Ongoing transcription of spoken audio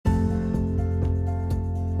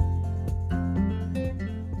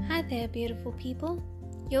there, beautiful people.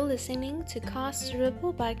 You're listening to Cast a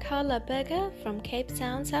Ripple by Carla Berger from Cape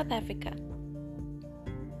Town, South Africa.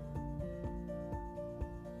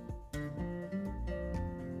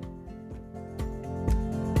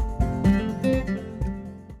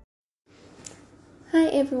 Hi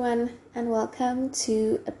everyone, and welcome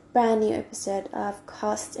to a brand new episode of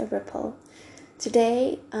Cast a Ripple.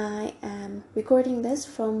 Today I am recording this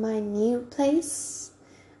from my new place,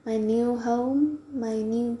 my new home, my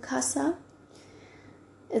new casa.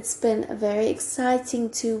 It's been a very exciting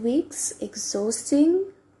 2 weeks, exhausting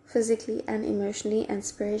physically and emotionally and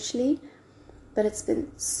spiritually, but it's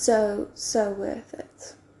been so worth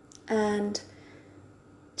it. And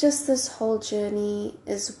just this whole journey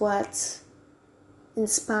is what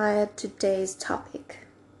inspired today's topic.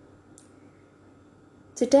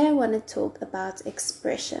 Today I want to talk about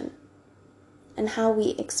expression and how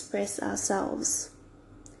we express ourselves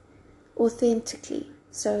authentically.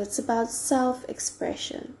 So it's about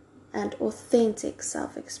self-expression and authentic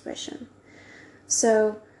self-expression.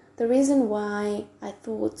 So the reason why I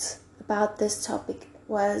thought about this topic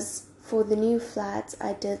was for the new flat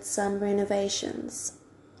I did some renovations,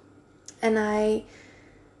 and I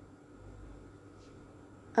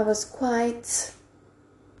was quite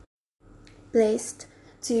blessed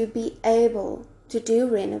to be able to do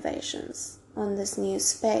renovations on this new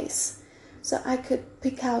space. So I could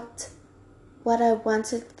pick out what I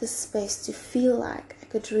wanted the space to feel like. I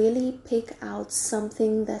could really pick out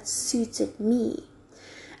something that suited me.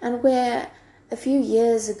 And where a few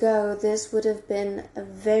years ago this would have been a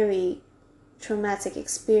very traumatic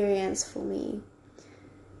experience for me,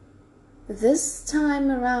 this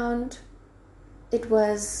time around it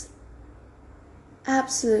was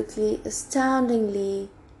absolutely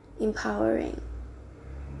astoundingly empowering,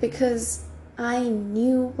 because I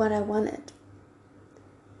knew what I wanted.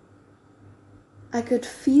 I could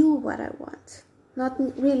feel what I want, not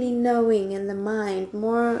really knowing in the mind,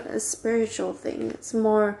 more a spiritual thing. It's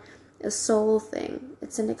more a soul thing.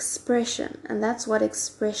 It's an expression, and that's what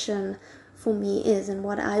expression for me is, and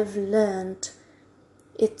what I've learned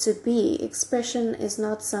it to be. Expression is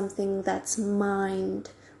not something that's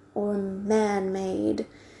mind or man-made.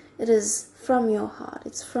 It is from your heart.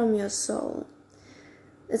 It's from your soul.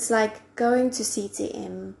 It's like going to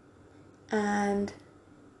CTM and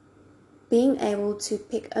being able to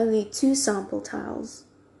pick only 2 sample tiles,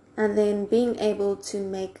 and then being able to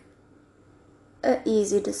make an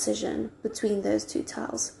easy decision between those 2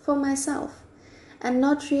 tiles for myself, and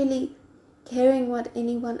not really caring what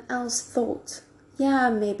anyone else thought. Yeah, I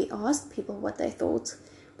maybe asked people what they thought,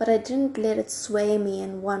 but I didn't let it sway me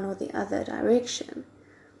in one or the other direction.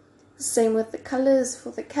 Same with the colors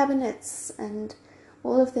for the cabinets and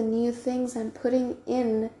all of the new things I'm putting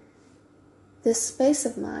in this space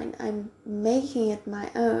of mine. I'm making it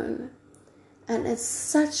my own, and it's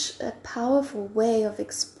such a powerful way of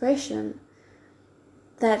expression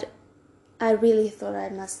that I really thought I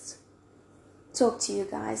must talk to you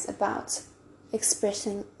guys about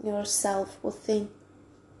expressing yourself authentically.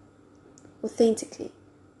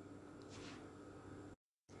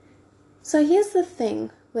 So here's the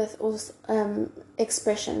thing with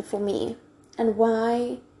expression for me, and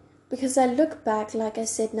why. Because I look back, like I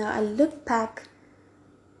said now, I look back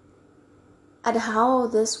at how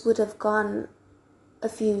this would have gone a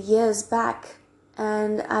few years back,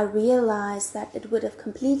 and I realized that it would have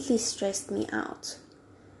completely stressed me out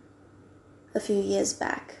a few years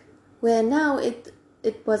back, where now it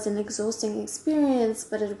was an exhausting experience,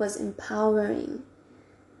 but it was empowering.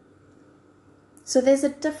 So there's a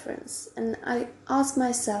difference, and I ask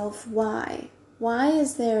myself why. Why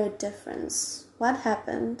is there a difference? What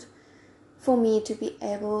happened for me to be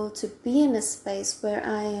able to be in a space where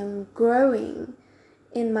I am growing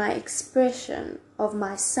in my expression of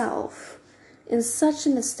myself in such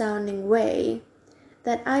an astounding way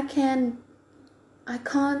that I can't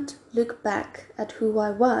look back at who I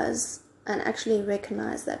was and actually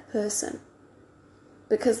recognize that person?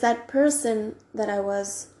 Because that person that I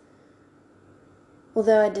was,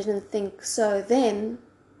 although I didn't think so then,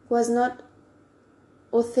 was not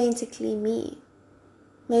authentically me.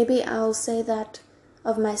 Maybe I'll say that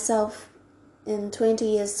of myself in 20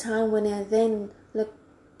 years' time, when I then look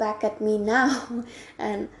back at me now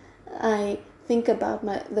and I think about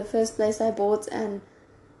the first place I bought, and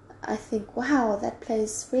I think, wow, that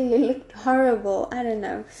place really looked horrible. I don't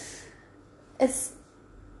know. It's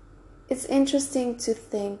interesting to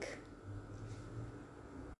think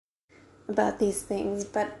about these things,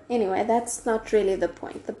 but anyway, that's not really the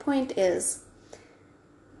point. The point is,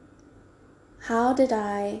 how did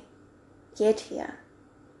I get here?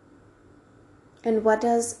 And what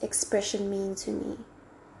does expression mean to me?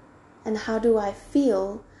 and how do I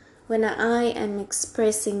feel when I am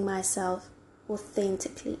expressing myself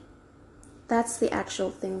authentically. That's the actual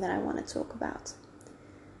thing that I want to talk about.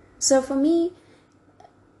 So for me,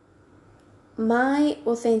 my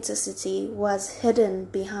authenticity was hidden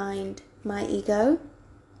behind my ego,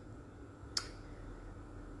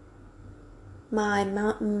 my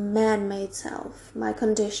man-made self, my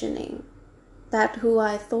conditioning, that who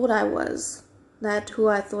I thought I was, that who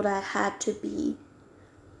I thought I had to be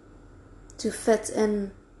to fit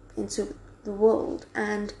into the world,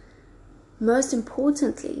 and most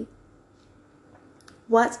importantly,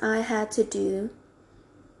 what I had to do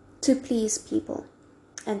to please people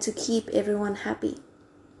and to keep everyone happy.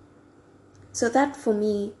 So that for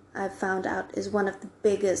me, I've found out, is one of the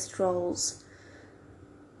biggest roles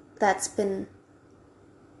that's been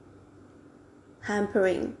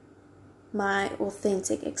hampering my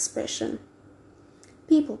authentic expression.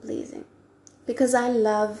 People pleasing. Because I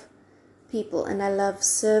love people and I love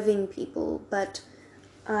serving people, but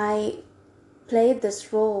I played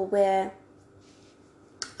this role where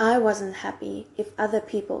I wasn't happy if other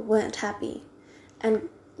people weren't happy. And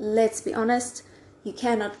let's be honest, you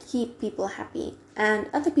cannot keep people happy. And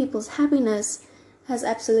other people's happiness has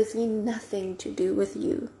absolutely nothing to do with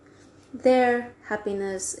you. Their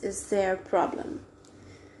happiness is their problem.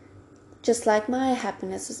 Just like my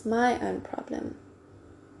happiness is my own problem.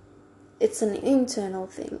 It's an internal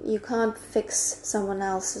thing. You can't fix someone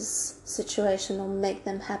else's situation or make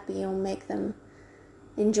them happy or make them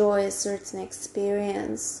enjoy a certain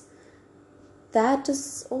experience. That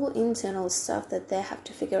is all internal stuff that they have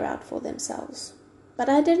to figure out for themselves. But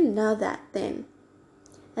I didn't know that then.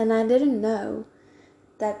 And I didn't know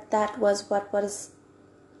that that was what was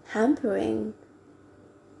hampering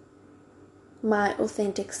my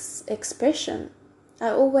authentic expression. I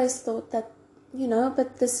always thought that,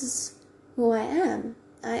 but this is who I am.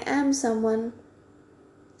 I am someone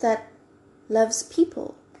that loves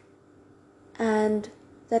people and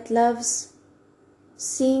that loves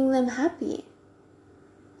seeing them happy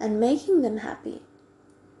and making them happy.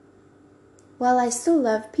 While I still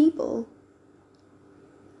love people,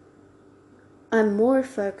 I'm more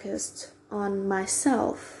focused on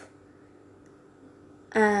myself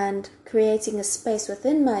and creating a space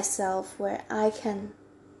within myself where I can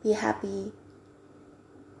be happy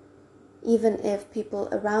even if people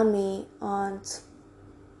around me aren't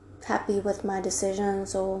happy with my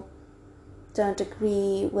decisions or don't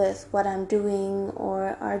agree with what I'm doing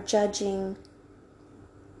or are judging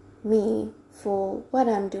me for what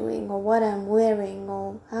I'm doing or what I'm wearing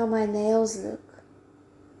or how my nails look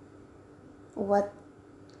or what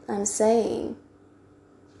I'm saying.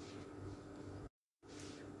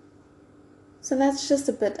 So that's just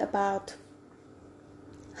a bit about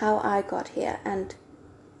how I got here, and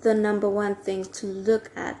the number one thing to look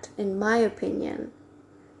at, in my opinion,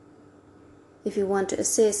 if you want to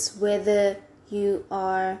assess whether you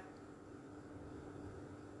are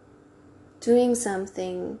doing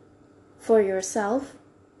something for yourself,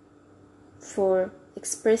 for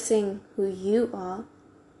expressing who you are,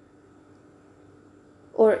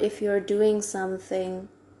 or if you're doing something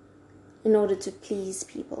in order to please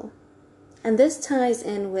people. And this ties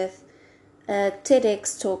in with a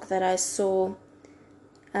TEDx talk that I saw.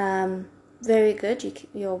 Very good.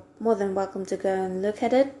 You're more than welcome to go and look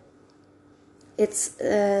at it. It's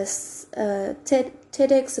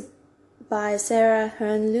TEDx by Sarah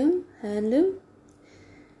Hernloom,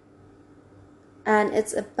 and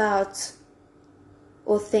it's about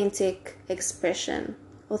authentic expression,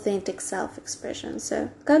 authentic self-expression. So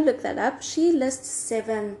go look that up. She lists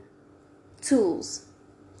 7 tools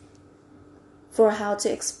for how to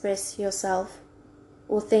express yourself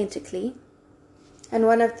authentically. And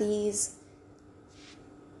one of these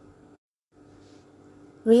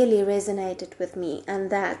really resonated with me, and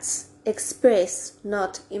that's express,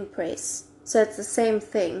 not impress. So it's the same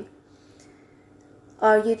thing.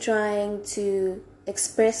 Are you trying to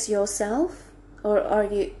express yourself, or are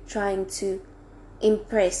you trying to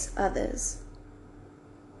impress others?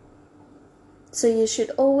 So you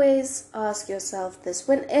should always ask yourself this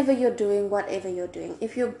whenever you're doing whatever you're doing.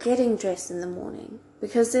 If you're getting dressed in the morning,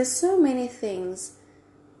 because there's so many things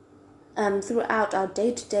throughout our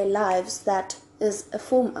day-to-day lives that is a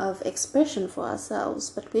form of expression for ourselves,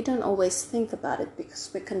 but we don't always think about it because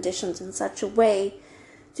we're conditioned in such a way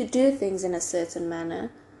to do things in a certain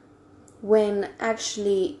manner when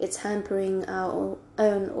actually it's hampering our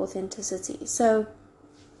own authenticity. So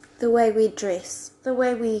the way we dress, the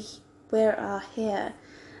way we wear our hair,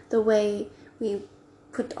 the way we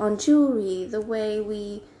put on jewelry, the way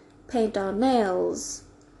we paint our nails,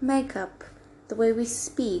 makeup, the way we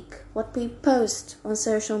speak, what we post on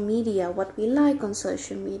social media, what we like on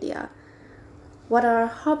social media, what our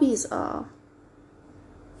hobbies are,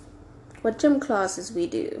 what gym classes we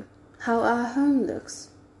do, how our home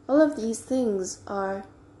looks. All of these things are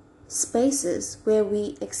spaces where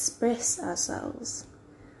we express ourselves,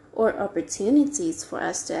 or opportunities for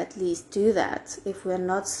us to at least do that if we're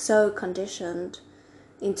not so conditioned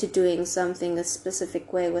into doing something a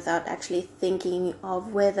specific way without actually thinking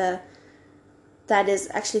of whether that is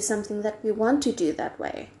actually something that we want to do that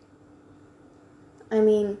way. I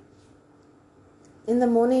mean, in the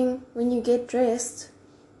morning when you get dressed,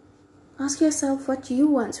 ask yourself what you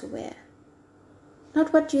want to wear.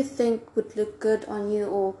 Not what you think would look good on you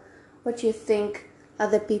or what you think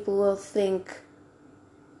other people will think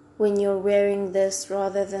when you're wearing this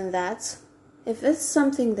rather than that. If it's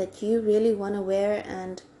something that you really want to wear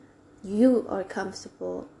and you are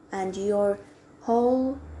comfortable and your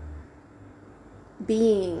whole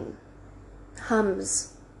being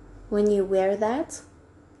hums when you wear that,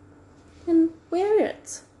 then wear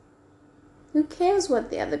it. Who cares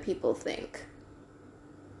what the other people think?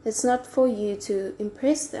 It's not for you to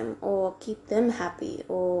impress them or keep them happy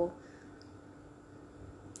or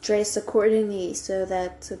dress accordingly so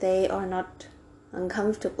that they are not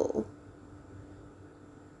uncomfortable.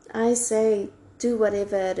 I say do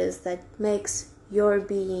whatever it is that makes your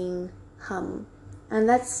being hum. And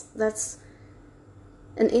that's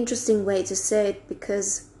an interesting way to say it,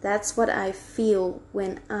 because that's what I feel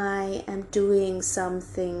when I am doing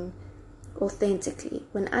something authentically.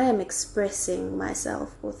 When I am expressing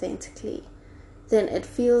myself authentically, then it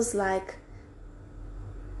feels like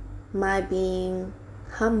my being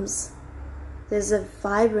hums. There's a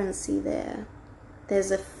vibrancy there.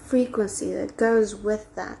 There's a frequency that goes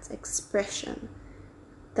with that expression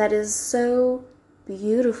that is so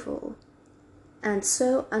beautiful and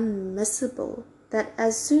so unmissable that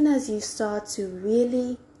as soon as you start to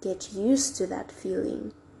really get used to that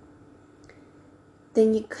feeling,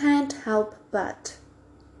 then you can't help but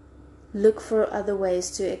look for other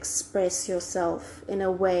ways to express yourself in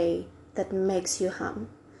a way that makes you hum.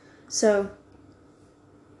 So,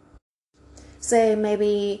 say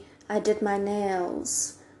maybe I did my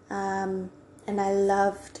nails, and I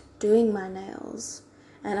loved doing my nails,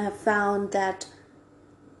 and I found that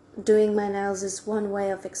doing my nails is one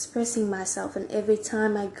way of expressing myself, and every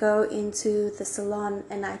time I go into the salon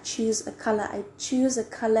and I choose a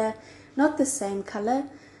color, not the same color,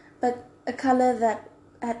 but a color that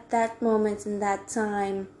at that moment in that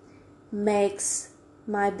time makes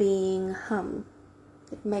my being hum.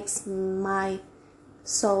 It makes my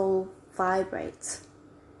soul vibrate.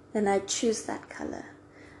 Then I choose that color.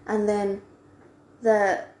 And then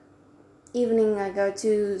the evening I go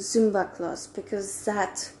to Zumba class, because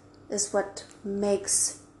that is what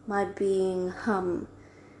makes my being hum.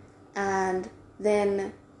 And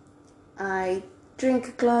then I drink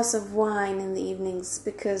a glass of wine in the evenings,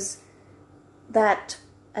 because that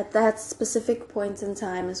at that specific point in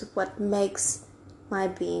time is what makes my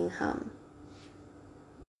being hum.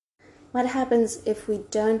 What happens if we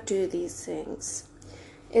don't do these things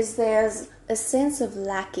is there's a sense of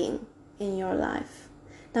lacking in your life.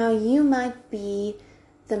 Now, you might be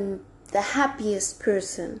the happiest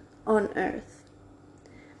person on earth,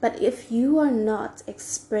 but if you are not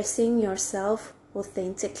expressing yourself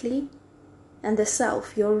authentically, and the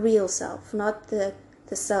self, your real self, not the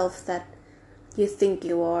self that you think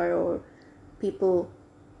you are or people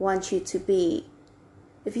want you to be,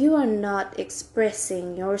 if you are not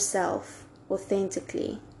expressing yourself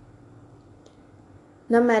authentically,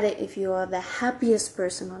 no matter if you are the happiest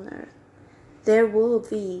person on earth, there will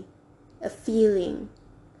be a feeling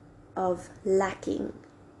of lacking.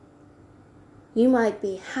 You might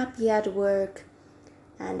be happy at work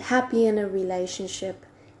and happy in a relationship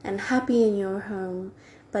and happy in your home,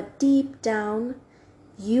 but deep down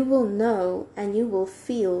you will know and you will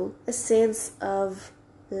feel a sense of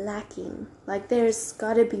lacking. Like there's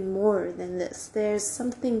gotta be more than this. There's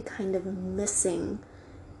something kind of missing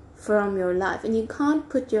from your life, and you can't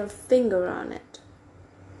put your finger on it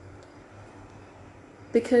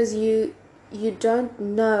because you don't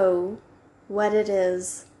know what it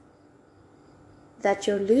is that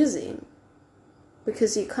you're losing,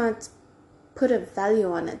 because you can't put a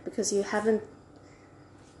value on it, because you haven't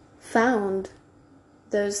found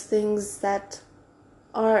those things that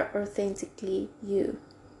are authentically you.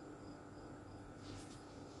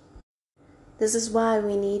 This is why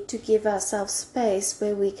we need to give ourselves space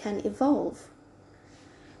where we can evolve.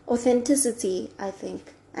 Authenticity, I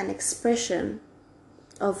think, an expression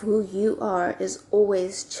of who you are, is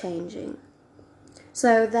always changing.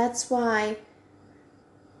 So that's why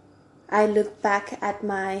I look back at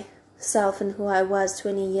myself and who I was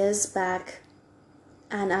 20 years back,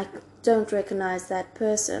 and I don't recognize that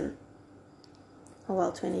person. Oh,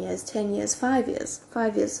 well, 20 years, 10 years, 5 years,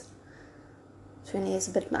 5 years. 20 is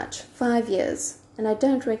a bit much. 5 years. And I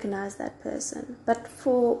don't recognize that person. But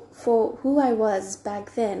for who I was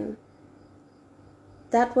back then,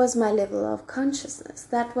 that was my level of consciousness.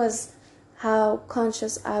 That was how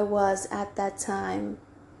conscious I was at that time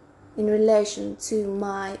in relation to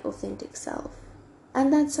my authentic self.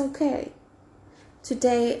 And that's okay.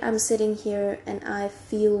 Today I'm sitting here and I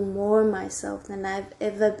feel more myself than I've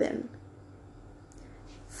ever been.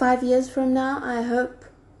 5 years from now, I hope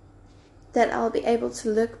that I'll be able to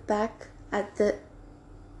look back at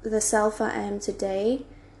the self I am today,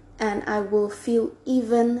 and I will feel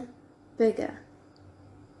even bigger.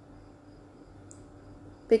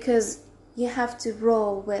 Because you have to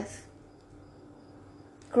roll with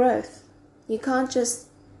growth. You can't just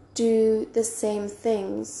do the same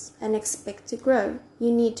things and expect to grow.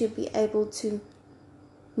 You need to be able to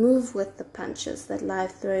move with the punches that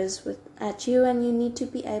life throws at you, and you need to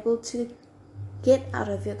be able to get out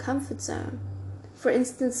of your comfort zone. For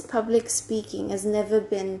instance, public speaking has never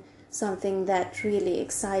been something that really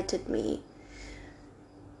excited me.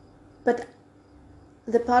 But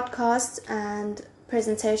the podcasts and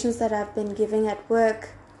presentations that I've been giving at work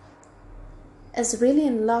has really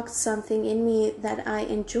unlocked something in me that I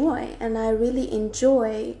enjoy. And I really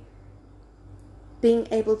enjoy being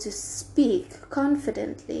able to speak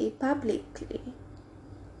confidently, publicly.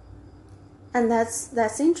 And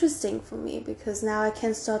that's interesting for me, because now I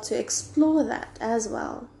can start to explore that as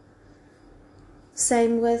well.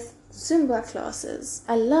 Same with Zumba classes.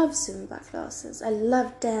 I love Zumba classes. I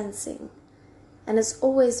love dancing. And it's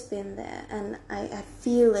always been there. And I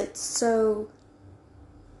feel it so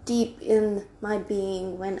deep in my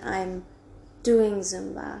being when I'm doing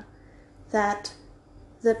Zumba, that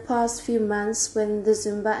the past few months, when the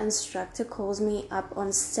Zumba instructor calls me up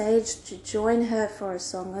on stage to join her for a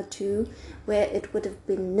song or two, where it would have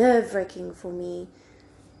been nerve-wracking for me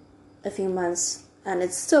a few months, and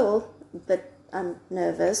it's still, but I'm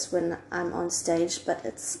nervous when I'm on stage, but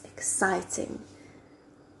it's exciting.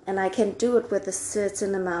 And I can do it with a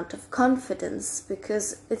certain amount of confidence,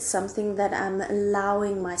 because it's something that I'm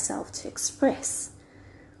allowing myself to express.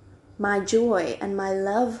 My joy and my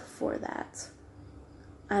love for that,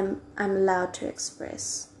 I'm allowed to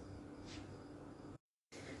express.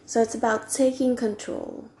 So it's about taking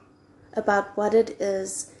control, about what it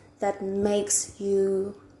is that makes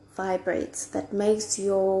you vibrate, that makes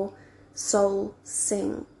your soul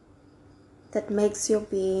sing, that makes your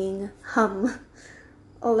being hum.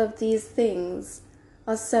 All of these things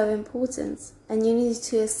are so important, and you need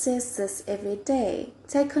to assess this every day.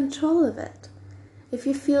 Take control of it. If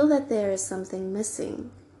you feel that there is something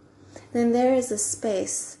missing, then there is a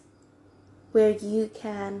space where you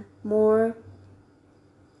can more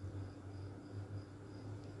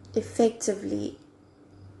effectively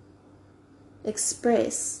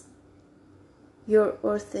express your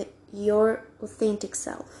authentic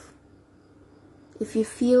self. If you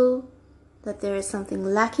feel that there is something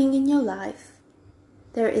lacking in your life,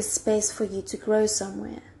 there is space for you to grow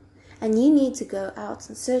somewhere, and you need to go out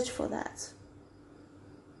and search for that.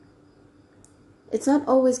 It's not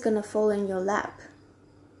always going to fall in your lap.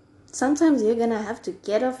 Sometimes you're going to have to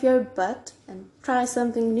get off your butt and try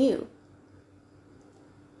something new.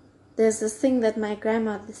 There's this thing that my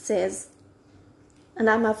grandmother says, and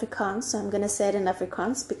I'm Afrikaans, so I'm going to say it in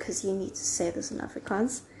Afrikaans because you need to say this in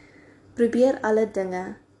Afrikaans. Probeer alle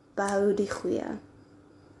dinge, behou die goeie.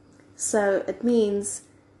 So it means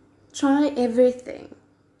try everything,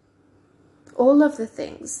 all of the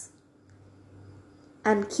things,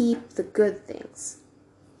 and keep the good things.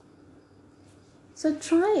 So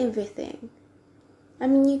try everything. I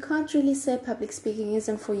mean, you can't really say public speaking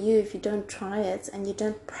isn't for you if you don't try it and you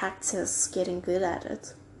don't practice getting good at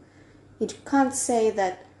it. You can't say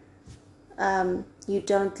that you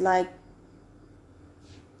don't like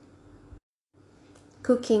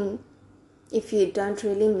cooking if you don't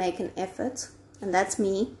really make an effort. And that's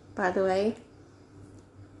me, by the way.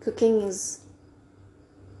 Cooking is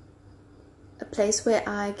a place where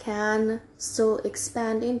I can still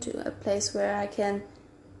expand into, a place where I can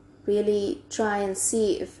really try and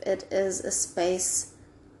see if it is a space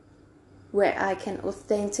where I can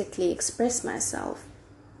authentically express myself.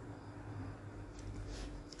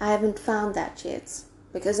 I haven't found that yet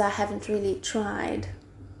because I haven't really tried.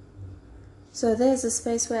 So there's a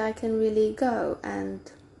space where I can really go and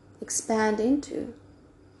expand into.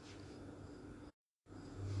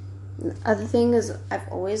 The other thing is, I've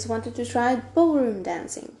always wanted to try ballroom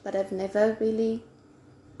dancing, but I've never really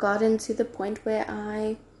gotten to the point where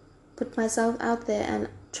I put myself out there and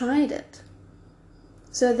tried it.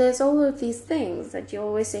 So there's all of these things that you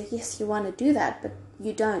always say, yes, you want to do that, but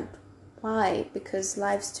you don't. Why? Because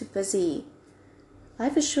life's too busy.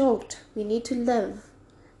 Life is short. We need to live.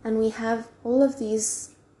 And we have all of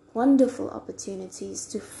these wonderful opportunities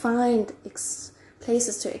to find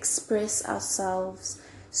places to express ourselves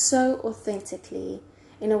so authentically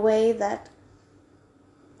in a way that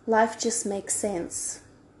life just makes sense.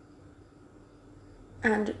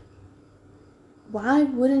 And why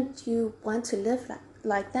wouldn't you want to live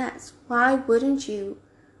like that? Why wouldn't you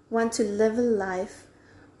want to live a life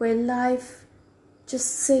where life just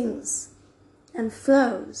sings and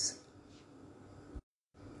flows?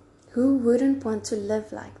 Who wouldn't want to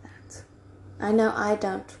live like that? I know I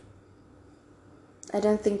don't. I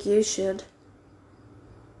don't think you should.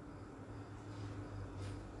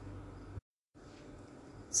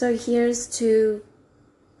 So here's to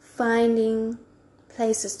finding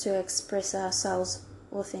places to express ourselves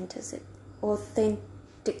authentically.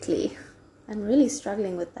 I'm really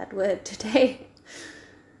struggling with that word today.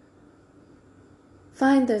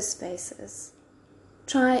 Find those spaces.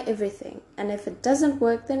 Try everything. And if it doesn't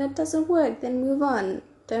work, then it doesn't work. Then move on.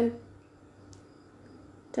 Don't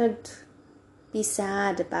be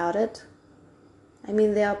sad about it. I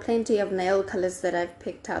mean, there are plenty of nail colors that I've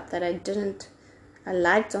picked out that I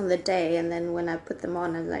liked on the day, and then when I put them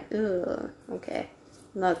on, I'm like, ugh, okay,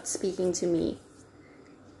 not speaking to me.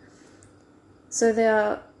 So there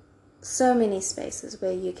are so many spaces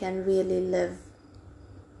where you can really live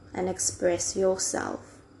and express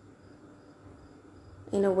yourself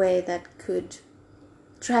in a way that could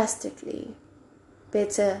drastically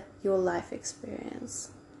better your life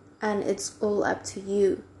experience. And it's all up to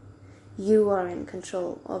you. You are in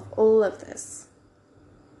control of all of this.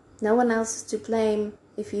 No one else is to blame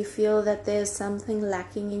if you feel that there's something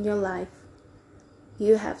lacking in your life.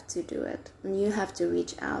 You have to do it, and you have to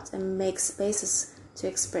reach out and make spaces to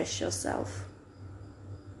express yourself.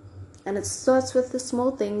 And it starts with the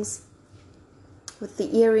small things, with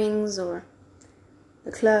the earrings or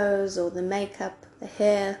the clothes or the makeup, the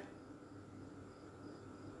hair.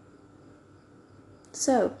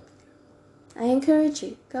 So, I encourage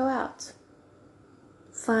you, go out.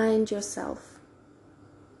 Find yourself.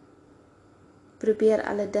 Probeer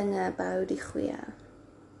alle dinge, behou die goeie.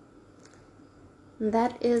 And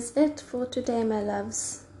that is it for today, my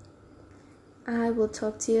loves. I will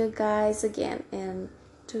talk to you guys again in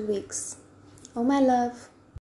 2 weeks. Oh, my love.